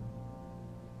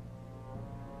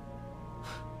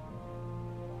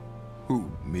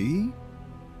 Who, me?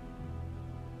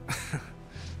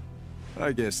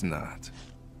 I guess not.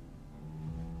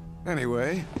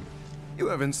 Anyway, you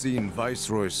haven't seen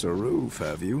Viceroy Saruf,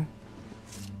 have you?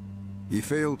 He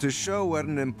failed to show at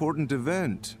an important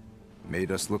event.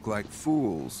 Made us look like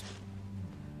fools.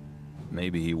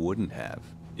 Maybe he wouldn't have,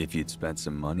 if you'd spent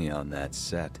some money on that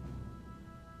set.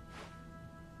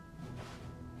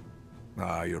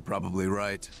 Ah, you're probably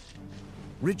right.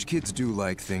 Rich kids do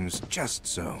like things just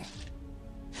so.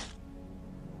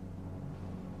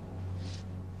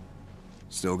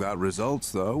 Still got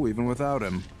results, though, even without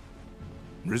him.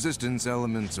 Resistance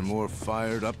elements are more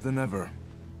fired up than ever.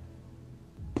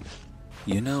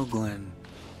 You know, Glenn,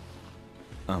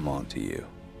 I'm on to you.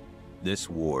 This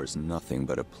war's nothing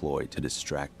but a ploy to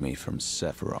distract me from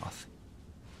Sephiroth.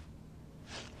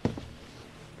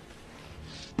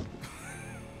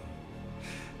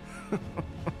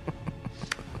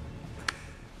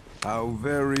 How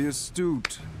very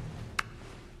astute.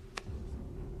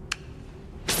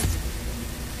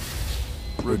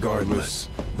 Regardless,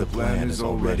 the plan is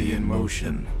already in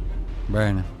motion.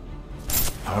 Bene.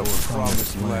 Our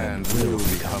promised land will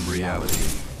become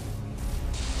reality.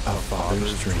 A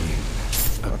father's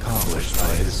dream, accomplished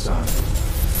by his son.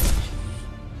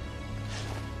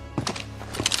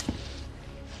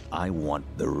 I want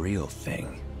the real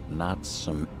thing, not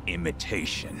some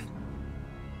imitation.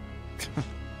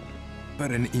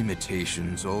 But an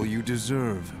imitation's all you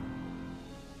deserve.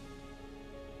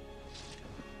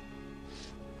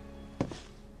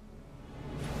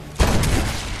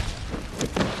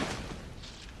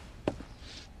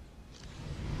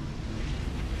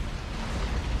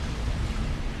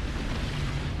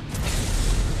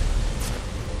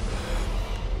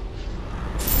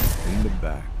 In the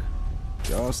back,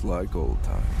 just like old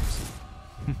times.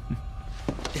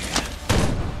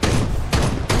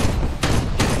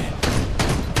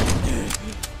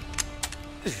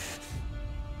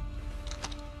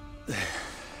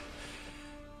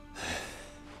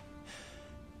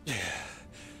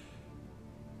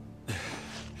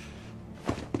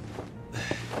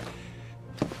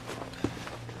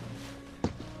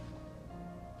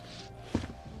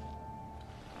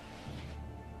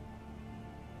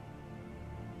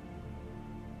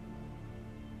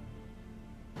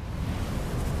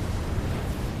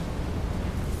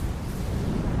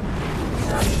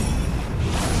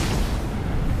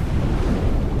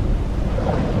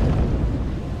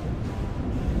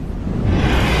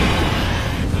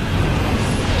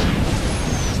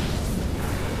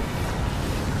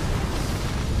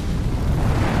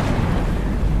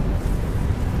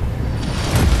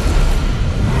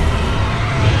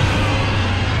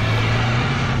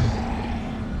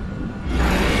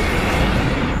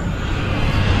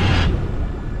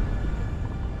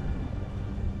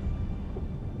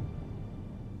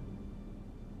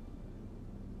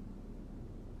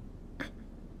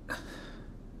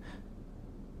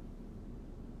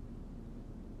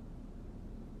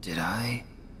 Did I?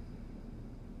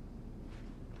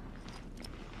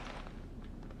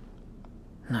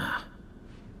 Nah,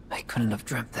 I couldn't have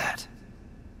dreamt that.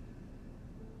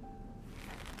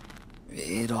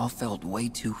 It all felt way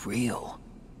too real.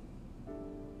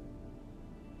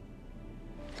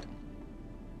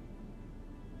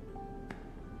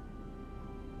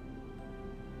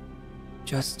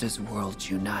 Just as worlds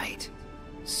unite,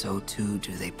 so too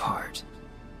do they part.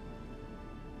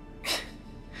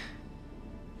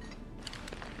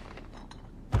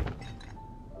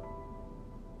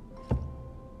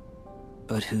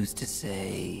 But who's to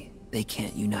say they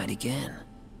can't unite again?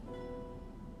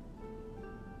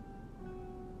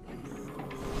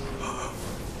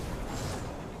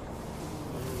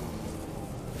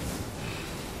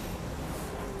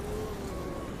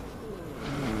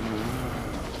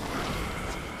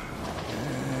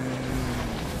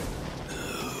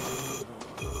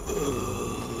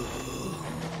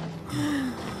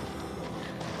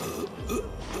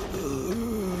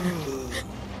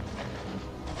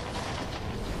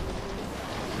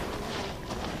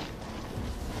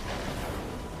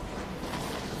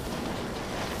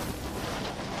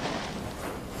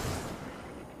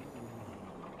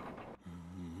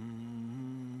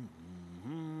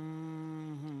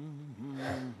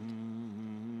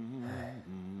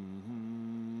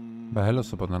 Bello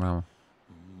sto panorama.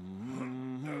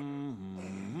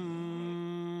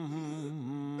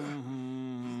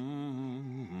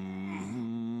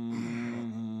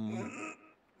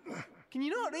 Can you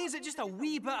not raise it just a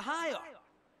wee bit higher?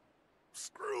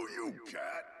 Screw you,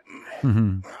 cat.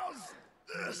 How's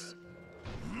this?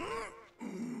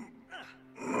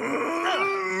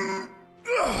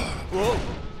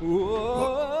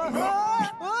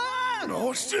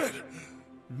 Oh, shit!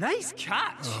 Nice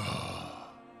catch!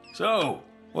 So,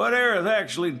 what Aerith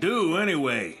actually do,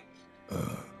 anyway?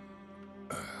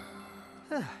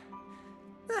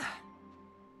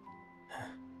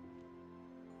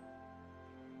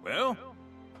 Well?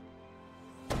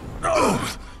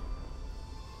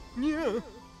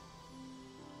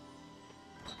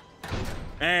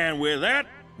 And with that,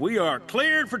 we are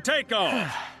cleared for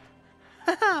takeoff.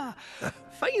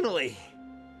 Finally!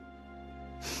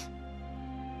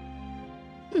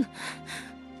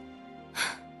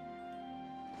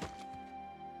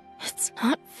 It's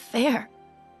not fair.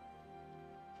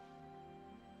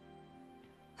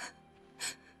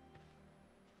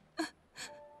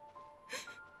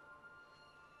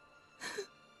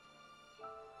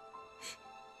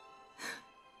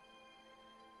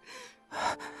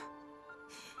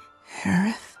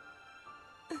 Aerith?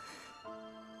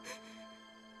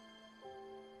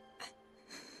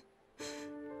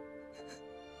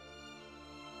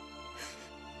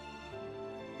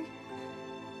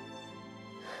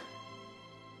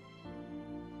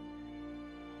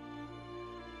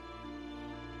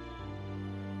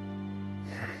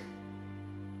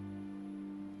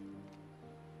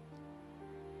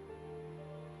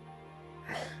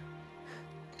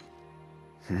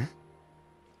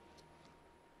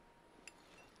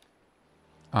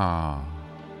 Ah.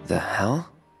 The hell?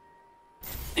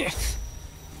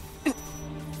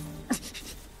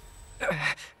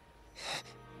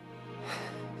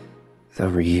 The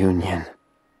reunion.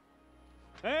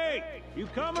 Hey, you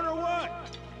coming or what?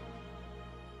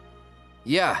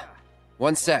 Yeah,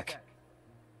 one sec.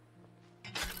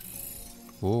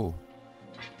 Oh.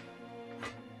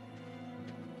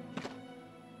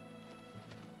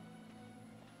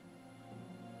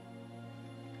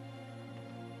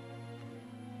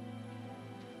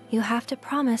 You have to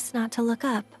promise not to look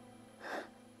up.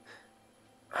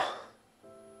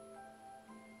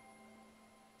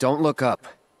 Don't look up.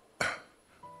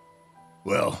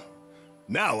 Well,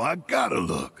 now I gotta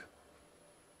look.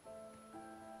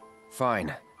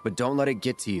 Fine, but don't let it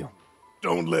get to you.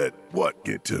 Don't let what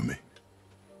get to me?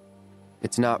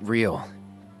 It's not real.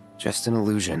 Just an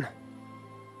illusion.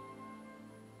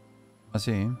 Ah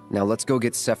sì? Now let's go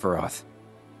get Sephiroth.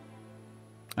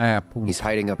 Appunto. He's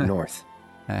hiding up north.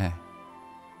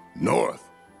 North?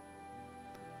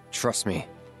 Trust me,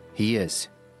 he is.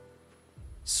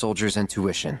 Soldier's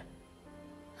intuition.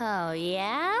 Oh,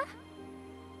 yeah?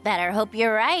 Better hope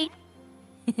you're right.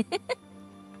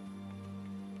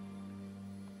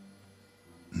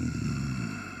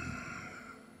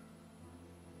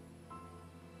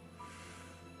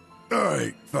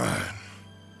 Alright, fine.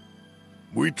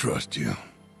 We trust you.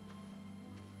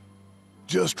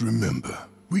 Just remember,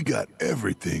 we got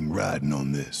everything riding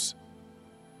on this.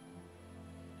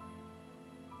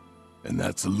 And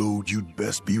that's a load you'd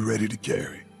best be ready to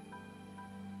carry.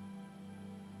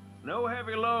 No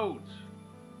heavy loads.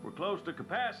 We're close to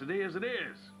capacity as it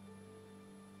is.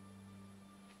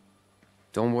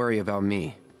 Don't worry about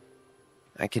me.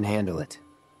 I can handle it.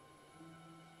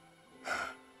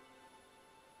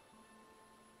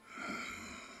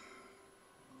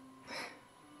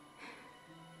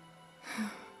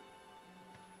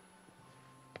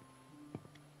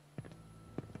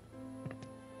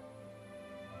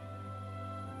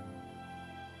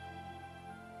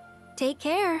 Take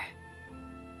care.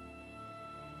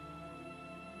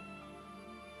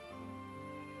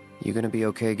 You gonna be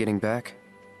okay getting back?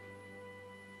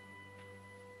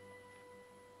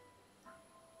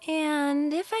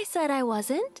 And if I said I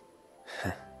wasn't?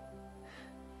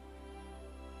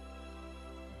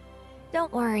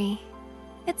 Don't worry.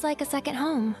 It's like a second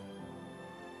home.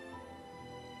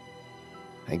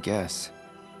 I guess.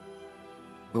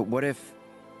 But what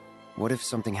if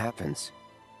something happens?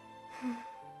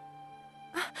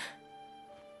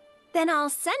 Then I'll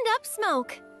send up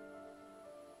smoke.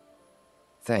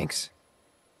 Thanks.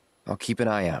 I'll keep an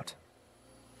eye out.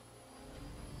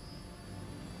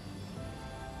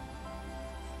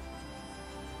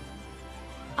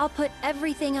 I'll put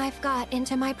everything I've got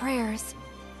into my prayers.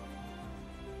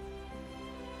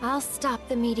 I'll stop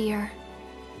the meteor.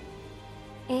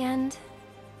 And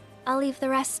I'll leave the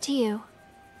rest to you.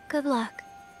 Good luck.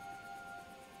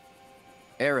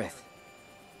 Aerith.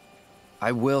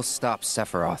 I will stop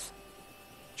Sephiroth.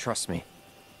 Trust me.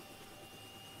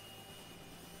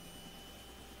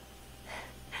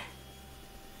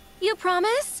 You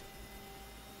promise?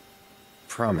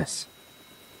 Promise.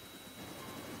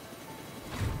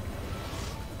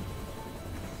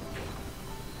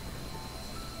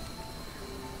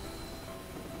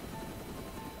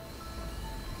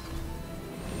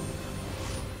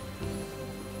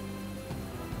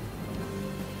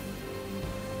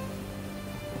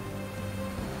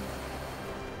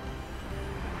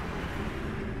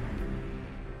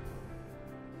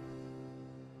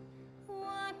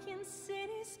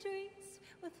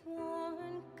 with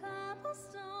worn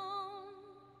cobblestones,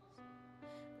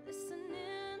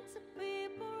 listening to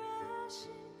people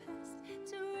rushing past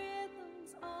to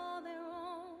rhythms all their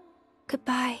own.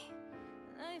 Goodbye.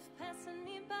 Life passing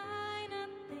me by, not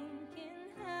thinking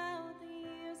how the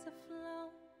years have flown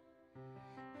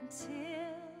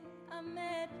until I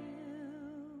met you.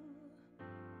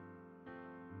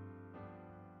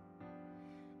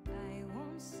 I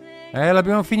won't say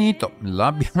L'abbiamo finito,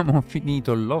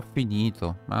 l'ho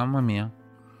finito, mamma mia.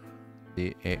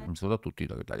 E un saluto a tutti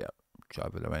da Italia. Ciao,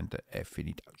 veramente è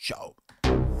finita. Ciao.